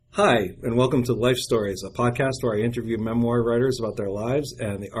Hi, and welcome to Life Stories, a podcast where I interview memoir writers about their lives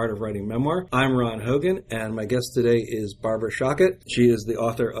and the art of writing memoir. I'm Ron Hogan, and my guest today is Barbara Shockett. She is the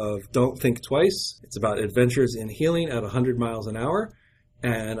author of Don't Think Twice. It's about adventures in healing at 100 miles an hour,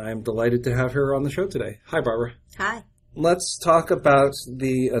 and I'm delighted to have her on the show today. Hi, Barbara. Hi. Let's talk about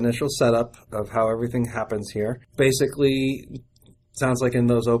the initial setup of how everything happens here. Basically, sounds like in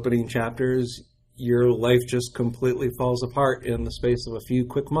those opening chapters, your life just completely falls apart in the space of a few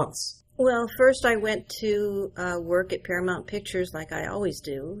quick months. Well, first I went to work at Paramount Pictures like I always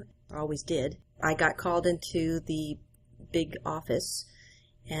do, or always did. I got called into the big office,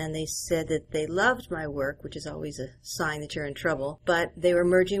 and they said that they loved my work, which is always a sign that you're in trouble, but they were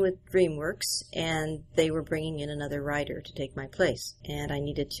merging with DreamWorks, and they were bringing in another writer to take my place, and I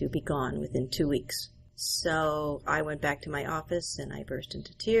needed to be gone within 2 weeks. So I went back to my office, and I burst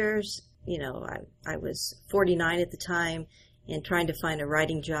into tears. You know, I was 49 at the time, and trying to find a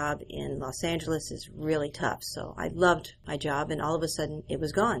writing job in Los Angeles is really tough. So I loved my job, and all of a sudden it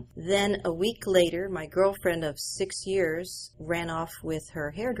was gone. Then a week later, my girlfriend of 6 years ran off with her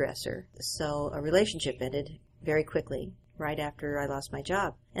hairdresser. So a relationship ended very quickly, right after I lost my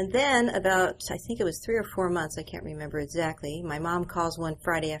job. And then about, I think it was 3 or 4 months, I can't remember exactly, my mom calls one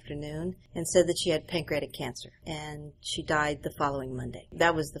Friday afternoon and said that she had pancreatic cancer, and she died the following Monday.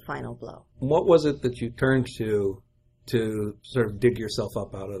 That was the final blow. What was it that you turned to sort of dig yourself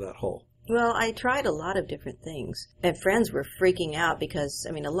up out of that hole? Well, I tried a lot of different things, and friends were freaking out because,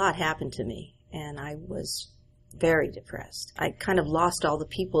 a lot happened to me, and I was very depressed. I kind of lost all the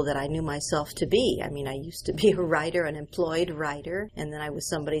people that I knew myself to be. I used to be a writer, an employed writer, and then I was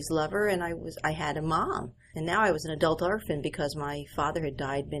somebody's lover, and I had a mom. And now I was an adult orphan because my father had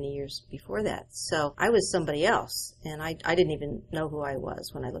died many years before that. So I was somebody else, and I didn't even know who I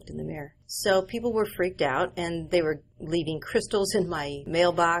was when I looked in the mirror. So people were freaked out, and they were leaving crystals in my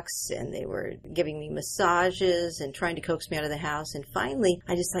mailbox, and they were giving me massages and trying to coax me out of the house. And finally,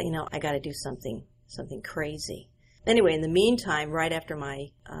 I just thought, I got to do something crazy. Anyway, in the meantime, right after my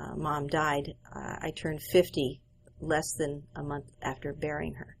mom died, I turned 50 less than a month after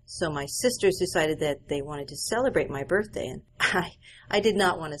burying her. So my sisters decided that they wanted to celebrate my birthday, and I did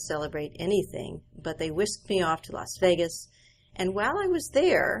not want to celebrate anything, but they whisked me off to Las Vegas. And while I was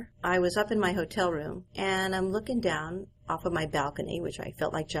there, I was up in my hotel room, and I'm looking down off of my balcony, which I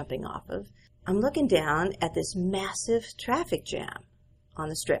felt like jumping off of. I'm looking down at this massive traffic jam on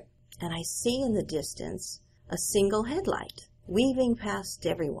the Strip, and I see in the distance a single headlight weaving past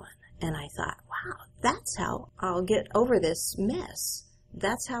everyone. And I thought, wow, that's how I'll get over this mess.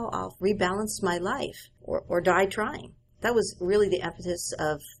 That's how I'll rebalance my life or die trying. That was really the impetus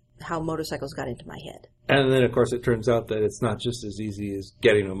of how motorcycles got into my head. And then, of course, it turns out that it's not just as easy as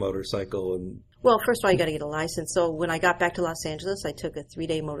getting a motorcycle. Well, first of all, you got to get a license. So when I got back to Los Angeles, I took a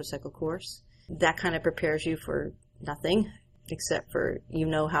 3-day motorcycle course. That kind of prepares you for nothing, except for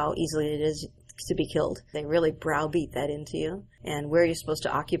how easily it is to be killed. They really browbeat that into you, and where you're supposed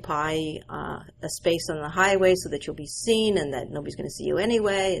to occupy a space on the highway so that you'll be seen and that nobody's going to see you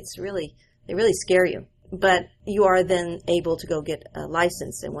anyway. They really scare you. But you are then able to go get a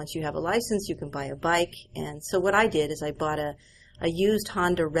license, and once you have a license, you can buy a bike. And so what I did is I bought a used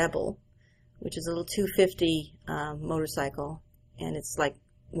Honda Rebel, which is a little 250 motorcycle, and it's like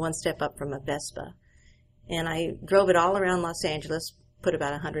one step up from a Vespa. And I drove it all around Los Angeles, put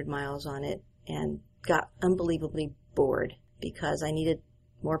about 100 miles on it, and got unbelievably bored because I needed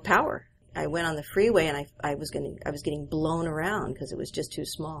more power. I went on the freeway, and I was getting blown around because it was just too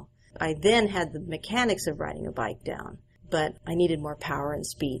small. I then had the mechanics of riding a bike down, but I needed more power and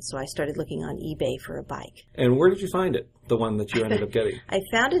speed, so I started looking on eBay for a bike. And where did you find it, the one that you ended up getting? I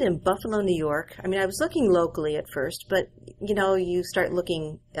found it in Buffalo, New York. I was looking locally at first, but, you start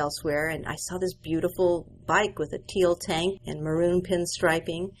looking elsewhere, and I saw this beautiful bike with a teal tank and maroon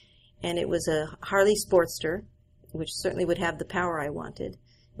pinstriping, and it was a Harley Sportster, which certainly would have the power I wanted.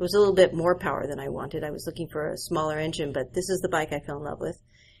 It was a little bit more power than I wanted. I was looking for a smaller engine, but this is the bike I fell in love with.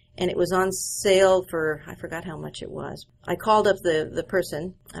 And it was on sale for, I forgot how much it was. I called up the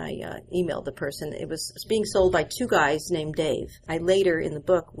person. I emailed the person. It was being sold by 2 guys named Dave. I later in the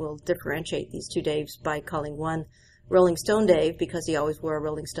book will differentiate these 2 Daves by calling one Rolling Stone Dave because he always wore a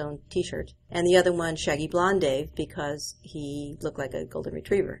Rolling Stone t-shirt, and the other one Shaggy Blonde Dave because he looked like a golden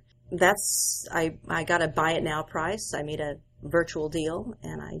retriever. I got a buy it now price. I made a virtual deal,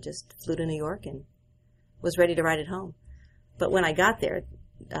 and I just flew to New York and was ready to ride it home. But when I got there,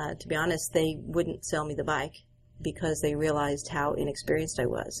 to be honest, they wouldn't sell me the bike because they realized how inexperienced I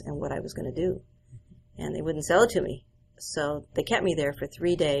was and what I was going to do. And they wouldn't sell it to me. So they kept me there for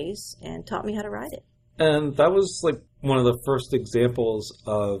 3 days and taught me how to ride it. And that was like one of the first examples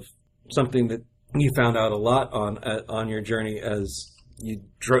of something that you found out a lot on your journey as you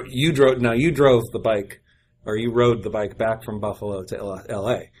drove the bike, or you rode the bike back from Buffalo to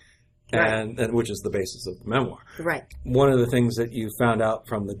L.A., and which is the basis of the memoir. Right. One of the things that you found out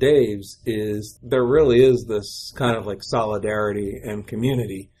from the Daves is there really is this kind of like solidarity and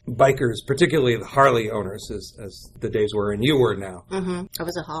community. Bikers, particularly the Harley owners, as the Daves were and you were now. Mm-hmm. I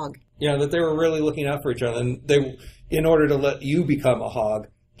was a hog. Yeah, that they were really looking out for each other. And they, in order to let you become a hog,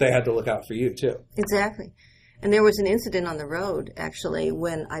 they had to look out for you, too. Exactly. And there was an incident on the road, actually,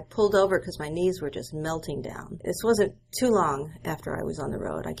 when I pulled over because my knees were just melting down. This wasn't too long after I was on the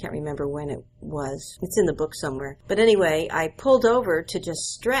road. I can't remember when it was. It's in the book somewhere. But anyway, I pulled over to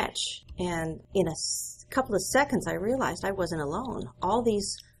just stretch. And in a couple of seconds, I realized I wasn't alone. All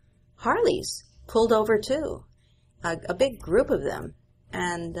these Harleys pulled over, too. A big group of them.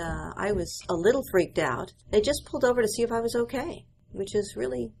 And I was a little freaked out. They just pulled over to see if I was okay, which is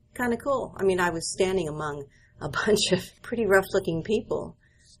really kind of cool. I mean, I was standing among a bunch of pretty rough-looking people,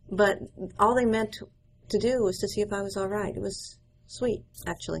 but all they meant to do was to see if I was all right. It was sweet,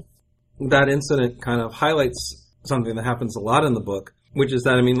 actually. That incident kind of highlights something that happens a lot in the book, which is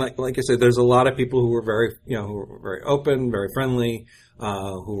that, I mean, like I said, there's a lot of people who were who were very open, very friendly,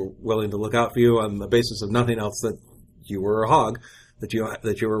 who were willing to look out for you on the basis of nothing else that you were a hog, that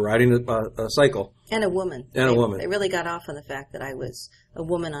you were riding a cycle. And a woman. A woman. They really got off on the fact that I was a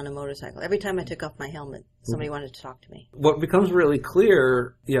woman on a motorcycle. Every time I took off my helmet, somebody wanted to talk to me. What becomes really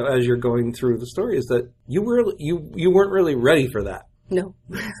clear, as you're going through the story, is that you weren't really ready for that. No.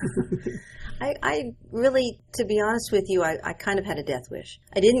 I really, to be honest with you, I kind of had a death wish.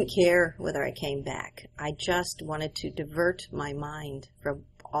 I didn't care whether I came back. I just wanted to divert my mind from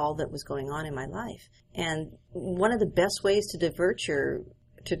all that was going on in my life. And one of the best ways to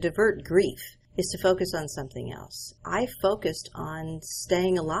divert grief is to focus on something else. I focused on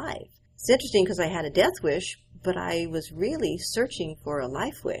staying alive. It's interesting because I had a death wish, but I was really searching for a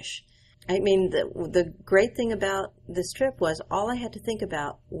life wish. I mean, the great thing about this trip was all I had to think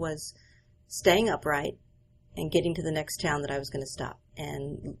about was staying upright and getting to the next town that I was going to stop,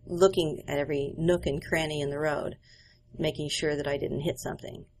 and looking at every nook and cranny in the road, making sure that I didn't hit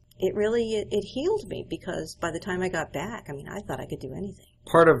something. It really healed me, because by the time I got back, I mean, I thought I could do anything.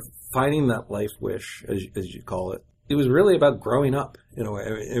 Part of finding that life wish, as you call it, it was really about growing up in a way.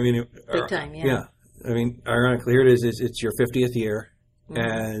 I mean, big time, yeah. Yeah. I mean, ironically, here it is. It's your 50th year,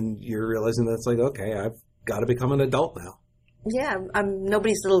 and you're realizing that it's like, okay, I've got to become an adult now. Yeah, I'm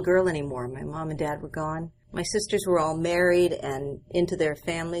nobody's little girl anymore. My mom and dad were gone. My sisters were all married and into their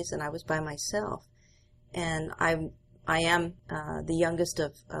families, and I was by myself. And I am the youngest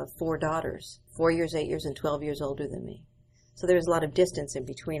of 4 daughters, 4 years, 8 years, and 12 years older than me. So there was a lot of distance in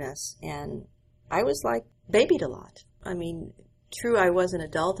between us, and I was like babied a lot. I mean, true, I was an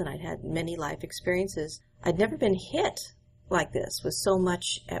adult and I'd had many life experiences. I'd never been hit like this with so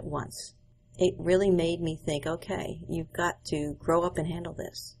much at once. It really made me think, okay, you've got to grow up and handle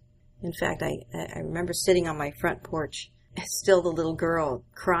this. In fact, I remember sitting on my front porch, still the little girl,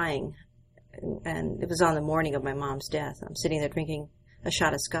 crying. And it was on the morning of my mom's death. I'm sitting there drinking a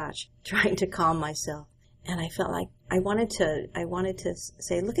shot of scotch, trying to calm myself. And I felt like I wanted to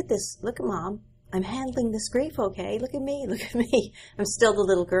say, look at this, look at Mom. I'm handling this grief, okay? Look at me, look at me. I'm still the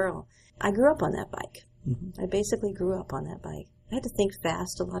little girl. I grew up on that bike. Mm-hmm. I basically grew up on that bike. I had to think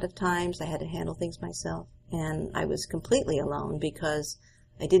fast a lot of times. I had to handle things myself. And I was completely alone because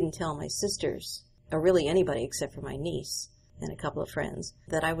I didn't tell my sisters, or really anybody except for my niece and a couple of friends,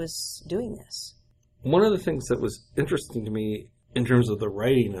 that I was doing this. One of the things that was interesting to me in terms of the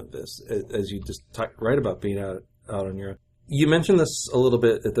writing of this, as you just write about being out on your own, you mentioned this a little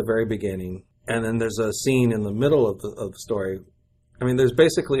bit at the very beginning, and then there's a scene in the middle of the story. I mean, there's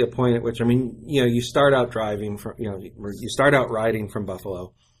basically a point at which, I mean, you start out driving from, you start out riding from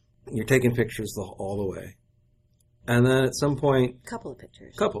Buffalo. You're taking pictures all the way. And then at some point... Couple of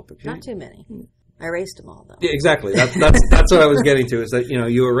pictures. Not too many. I erased them all, though. Yeah, exactly. That's what I was getting to, is that,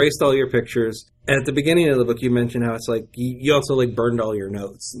 you erased all your pictures. And at the beginning of the book, you mentioned how it's like, you also like burned all your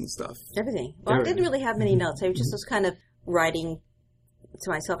notes and stuff. Everything. Well, I didn't really have many notes. I just was kind of writing to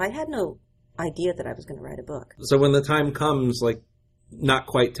myself. I had no idea that I was going to write a book. So when the time comes, like, not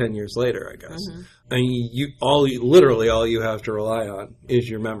quite 10 years later, I guess. Mm-hmm. And literally all you have to rely on is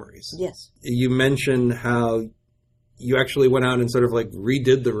your memories. Yes. You mentioned how you actually went out and sort of like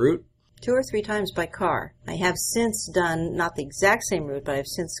redid the route. 2 or 3 times by car. I have since done, not the exact same route, but I've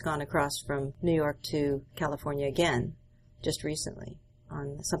since gone across from New York to California again, just recently,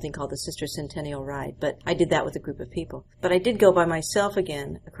 on something called the Sister Centennial Ride. But I did that with a group of people. But I did go by myself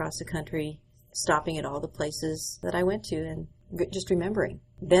again across the country stopping at all the places that I went to and just remembering.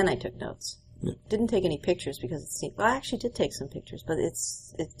 Then I took notes. Yeah. Didn't take any pictures because it seemed, well, I actually did take some pictures, but it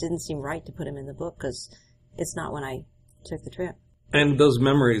didn't seem right to put them in the book because it's not when I took the trip. And those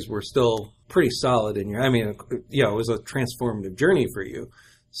memories were still pretty solid in your, I mean, you know, it was a transformative journey for you.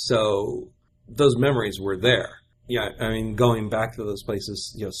 So those memories were there. Yeah, I mean, going back to those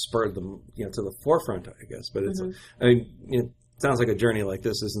places, you know, spurred them, you know, to the forefront, I guess. But it's, I mean, it sounds like a journey like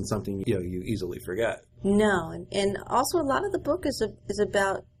this isn't something, you know, you easily forget. No, and also a lot of the book is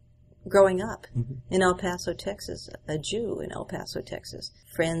about growing up in El Paso, Texas, a Jew in El Paso, Texas.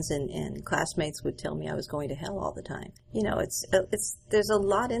 Friends and classmates would tell me I was going to hell all the time. You know, there's a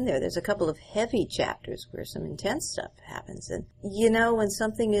lot in there. There's a couple of heavy chapters where some intense stuff happens. And, you know, when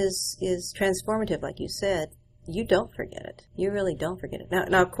something is transformative, like you said, you don't forget it. You really don't forget it.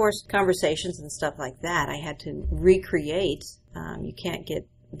 Now, of course, conversations and stuff like that, I had to recreate. You can't get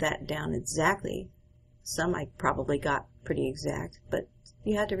that down exactly. Some I probably got pretty exact, but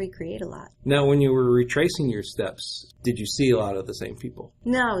you had to recreate a lot. Now, when you were retracing your steps, did you see a lot of the same people?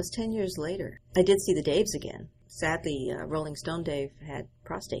 No, it was 10 years later. I did see the Daves again. Sadly, Rolling Stone Dave had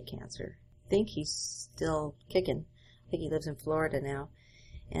prostate cancer. I think he's still kicking. I think he lives in Florida now.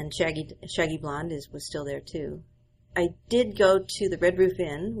 And Shaggy Blonde was still there, too. I did go to the Red Roof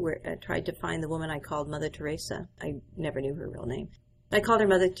Inn, where I tried to find the woman I called Mother Teresa. I never knew her real name. I called her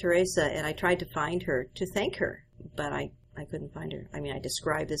Mother Teresa, and I tried to find her to thank her, but I couldn't find her. I mean, I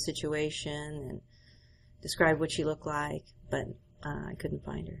described the situation and described what she looked like, but I couldn't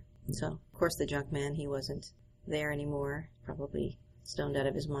find her. So, of course, the junk man, he wasn't there anymore, probably stoned out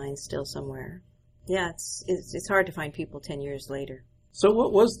of his mind still somewhere. Yeah, it's hard to find people 10 years later. So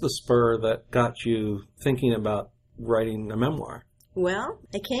what was the spur that got you thinking about writing a memoir? Well,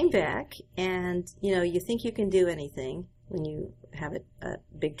 I came back, and, you know, you think you can do anything when you have a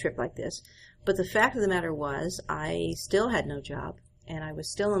big trip like this. But the fact of the matter was, I still had no job, and I was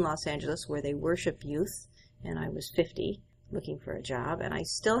still in Los Angeles where they worship youth, and I was 50 looking for a job, and I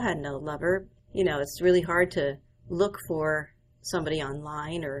still had no lover. You know, it's really hard to look for somebody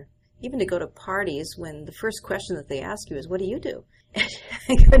online or even to go to parties when the first question that they ask you is, what do you do?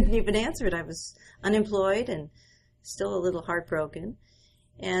 I couldn't even answer it. I was unemployed and still a little heartbroken.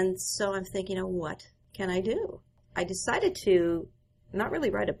 And so I'm thinking, you know, what can I do? I decided to not really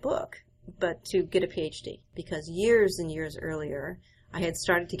write a book, but to get a PhD, because years and years earlier, I had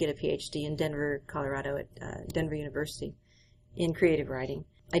started to get a PhD in Denver, Colorado, at Denver University in creative writing.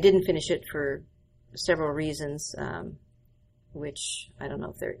 I didn't finish it for several reasons, which I don't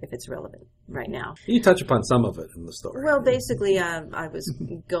know if it's relevant right now. You touch upon some of it in the story. Well, basically, I was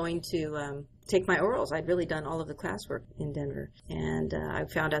going to take my orals. I'd really done all of the classwork in Denver, and I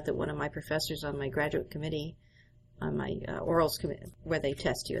found out that one of my professors on my graduate committee, on my orals committee, where they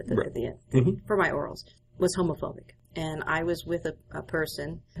test you at the end for my orals, was homophobic. And I was with a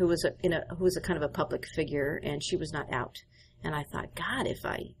person who was a kind of a public figure, and she was not out. And I thought, God, if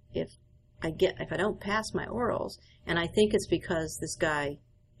I don't pass my orals, and I think it's because this guy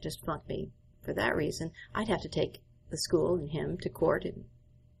just flunked me for that reason, I'd have to take the school and him to court, and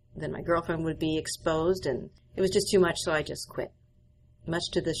then my girlfriend would be exposed, and it was just too much, so I just quit, much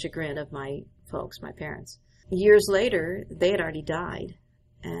to the chagrin of my folks, my parents. Years later, they had already died,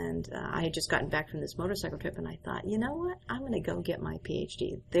 and I had just gotten back from this motorcycle trip, and I thought, you know what, I'm going to go get my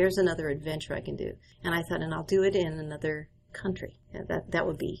PhD. There's another adventure I can do. And I thought, and I'll do it in another country. That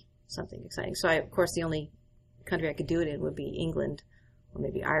would be something exciting. So, of course, the only country I could do it in would be England or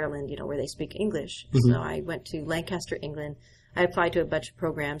maybe Ireland, you know, where they speak English. So I went to Lancaster, England. I applied to a bunch of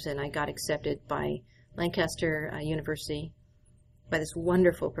programs, and I got accepted by Lancaster University by this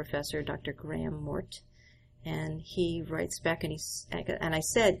wonderful professor, Dr. Graham Mort. And he writes back, and I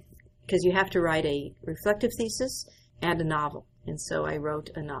said, because you have to write a reflective thesis and a novel. And so I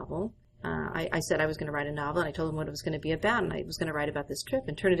wrote a novel. I said I was going to write a novel, and I told him what it was going to be about, and I was going to write about this trip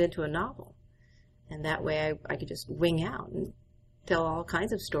and turn it into a novel. And that way I could just wing out and tell all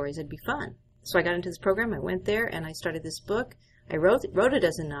kinds of stories. It'd be fun. So I got into this program. I went there, and I started this book. I wrote it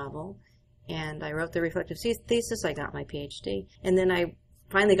as a novel, and I wrote the reflective thesis. I got my PhD. And then I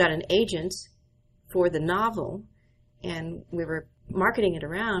finally got an agent for the novel, and we were marketing it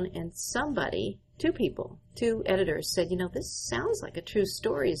around, and two editors said, you know, this sounds like a true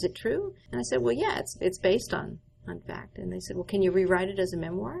story. Is it true? And I said, well, yeah, it's based on fact. And they said, well, can you rewrite it as a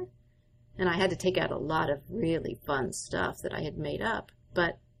memoir? And I had to take out a lot of really fun stuff that I had made up,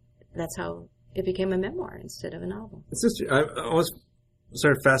 but that's how it became a memoir instead of a novel. It's just, I was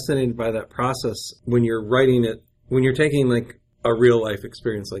sort of fascinated by that process when you're writing it, when you're taking like a real life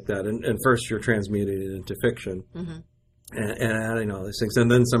experience like that, and first you're transmuting it into fiction. and adding all these things. And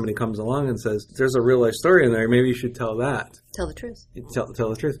then somebody comes along and says, there's a real life story in there. Maybe you should tell that. Tell the truth. Tell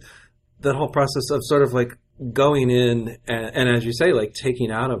the truth. That whole process of sort of like going in and as you say, like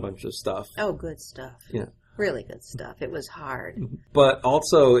taking out a bunch of stuff. Oh, good stuff. Yeah. Really good stuff. It was hard. But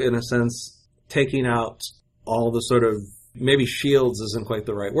also, in a sense, taking out all the sort of, maybe shields isn't quite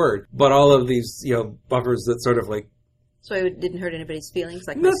the right word, but all of these, buffers that sort of like... So it didn't hurt anybody's feelings,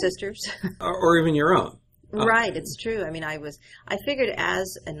 like my sisters? or even your own. Right, it's true. I mean, I figured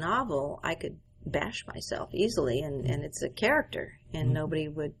as a novel, I could bash myself easily, and it's a character, and nobody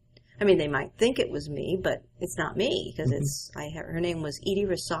would... I mean, they might think it was me, but it's not me, because her name was Edie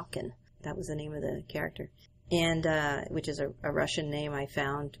Rosokin. That was the name of the character. And, which is a Russian name I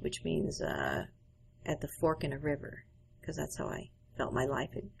found, which means, at the fork in a river, because that's how I felt my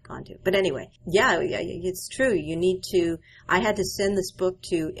life had gone to. But anyway, yeah, it's true. I had to send this book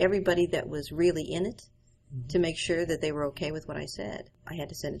to everybody that was really in it to make sure that they were okay with what I said. I had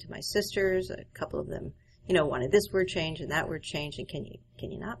to send it to my sisters. A couple of them, wanted this word changed and that word changed, and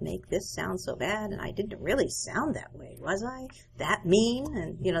can you not make this sound so bad? And I didn't really sound that way, was I? That mean?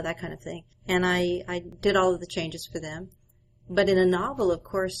 And, that kind of thing. And I did all of the changes for them. But in a novel, of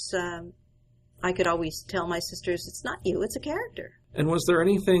course, I could always tell my sisters, it's not you, it's a character. And was there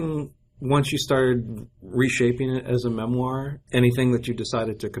anything, once you started reshaping it as a memoir, anything that you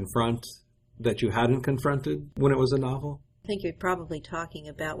decided to confront that you hadn't confronted when it was a novel? I think you're probably talking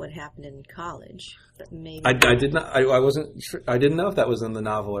about what happened in college, but maybe I did not. I wasn't. Sure, I didn't know if that was in the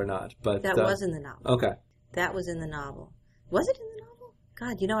novel or not. But that was in the novel. Okay, that was in the novel. Was it in the novel?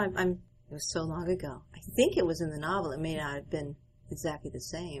 God, I'm. It was so long ago. I think it was in the novel. It may not have been exactly the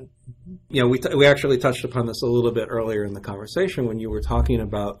same. Yeah, we actually touched upon this a little bit earlier in the conversation when you were talking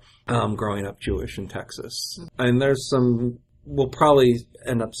about growing up Jewish in Texas, and there's some. We'll probably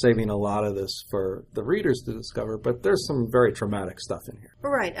end up saving a lot of this for the readers to discover, but there's some very traumatic stuff in here.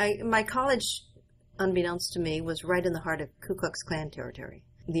 Right. My college, unbeknownst to me, was right in the heart of Ku Klux Klan territory,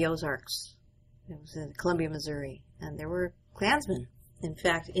 the Ozarks. It was in Columbia, Missouri, and there were Klansmen. In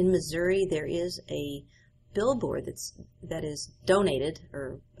fact, in Missouri, there is a billboard that is donated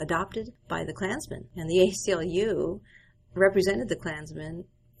or adopted by the Klansmen, and the ACLU represented the Klansmen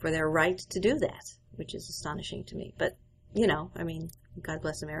for their right to do that, which is astonishing to me. But God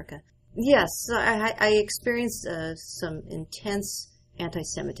bless America. Yes, I experienced some intense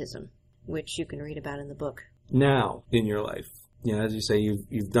anti-Semitism, which you can read about in the book. Now, in your life, as you say,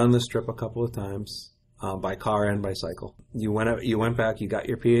 you've done this trip a couple of times, by car and by cycle. You went back, you got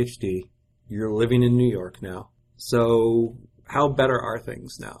your PhD, you're living in New York now. So, how better are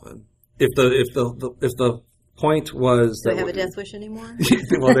things now then? If the point was that... Do I have a death wish anymore?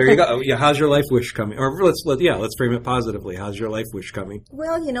 Well, there you go. Yeah, how's your life wish coming? Or let's frame it positively. How's your life wish coming?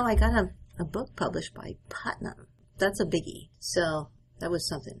 Well, I got a book published by Putnam. That's a biggie. So that was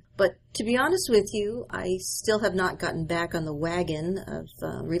something. But to be honest with you, I still have not gotten back on the wagon of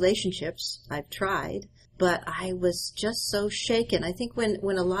relationships. I've tried, but I was just so shaken. I think when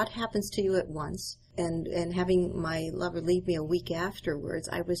a lot happens to you at once, and having my lover leave me a week afterwards,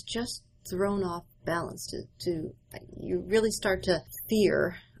 I was just thrown off balance. You really start to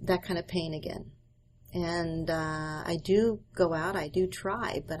fear that kind of pain again. And I do go out, I do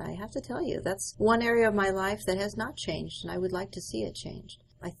try, but I have to tell you, that's one area of my life that has not changed, and I would like to see it changed.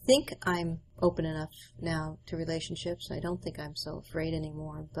 I think I'm open enough now to relationships. I don't think I'm so afraid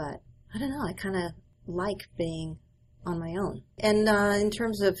anymore, but I don't know, I kind of like being on my own. And in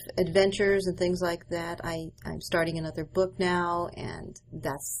terms of adventures and things like that, I'm starting another book now, and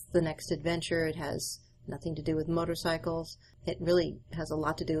that's the next adventure. It has nothing to do with motorcycles. It really has a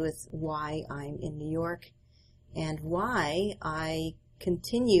lot to do with why I'm in New York and why I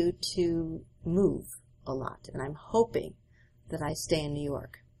continue to move a lot. And I'm hoping that I stay in New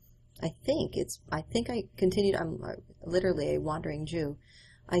York. I think I continued. I'm literally a wandering Jew.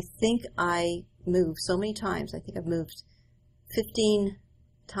 I think I moved so many times. I think I've moved 15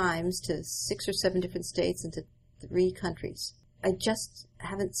 times to 6 or 7 different states and to 3 countries. I just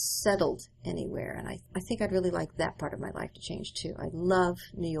haven't settled anywhere, and I think I'd really like that part of my life to change too. I love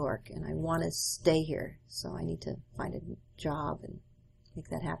New York, and I want to stay here, so I need to find a job and make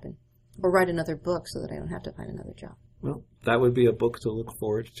that happen. Or write another book so that I don't have to find another job. Well, that would be a book to look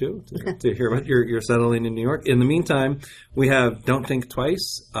forward to hear about your settling in New York. In the meantime, we have Don't Think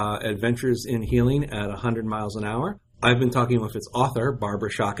Twice, Adventures in Healing at 100 miles an hour. I've been talking with its author,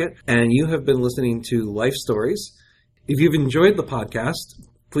 Barbara Shockett, and you have been listening to Life Stories. If you've enjoyed the podcast,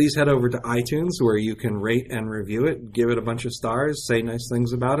 please head over to iTunes where you can rate and review it, give it a bunch of stars, say nice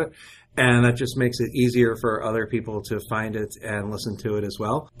things about it. And that just makes it easier for other people to find it and listen to it as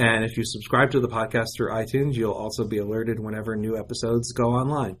well. And if you subscribe to the podcast through iTunes, you'll also be alerted whenever new episodes go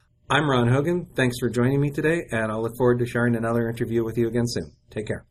online. I'm Ron Hogan. Thanks for joining me today, and I'll look forward to sharing another interview with you again soon. Take care.